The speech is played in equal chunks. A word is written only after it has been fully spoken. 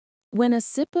When a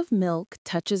sip of milk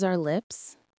touches our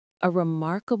lips, a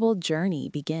remarkable journey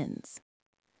begins.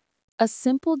 A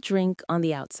simple drink on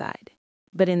the outside,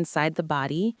 but inside the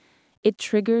body, it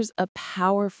triggers a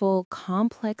powerful,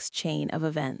 complex chain of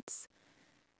events.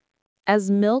 As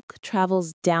milk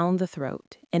travels down the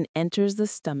throat and enters the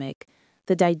stomach,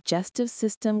 the digestive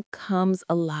system comes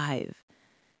alive.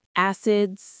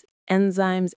 Acids,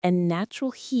 enzymes, and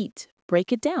natural heat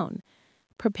break it down,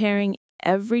 preparing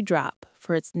every drop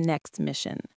for its next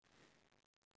mission.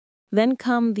 Then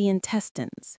come the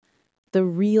intestines, the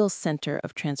real center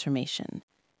of transformation.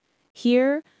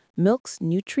 Here, milk's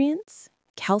nutrients,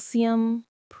 calcium,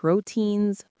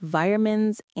 proteins,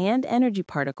 vitamins, and energy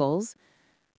particles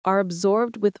are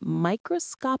absorbed with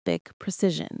microscopic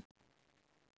precision.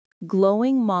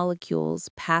 Glowing molecules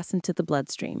pass into the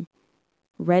bloodstream,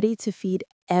 ready to feed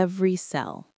every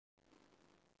cell.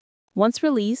 Once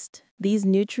released, these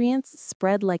nutrients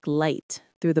spread like light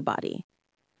through the body.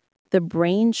 The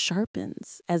brain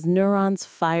sharpens as neurons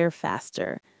fire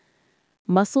faster.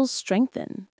 Muscles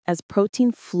strengthen as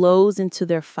protein flows into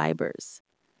their fibers.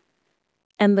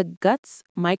 And the gut's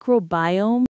microbiome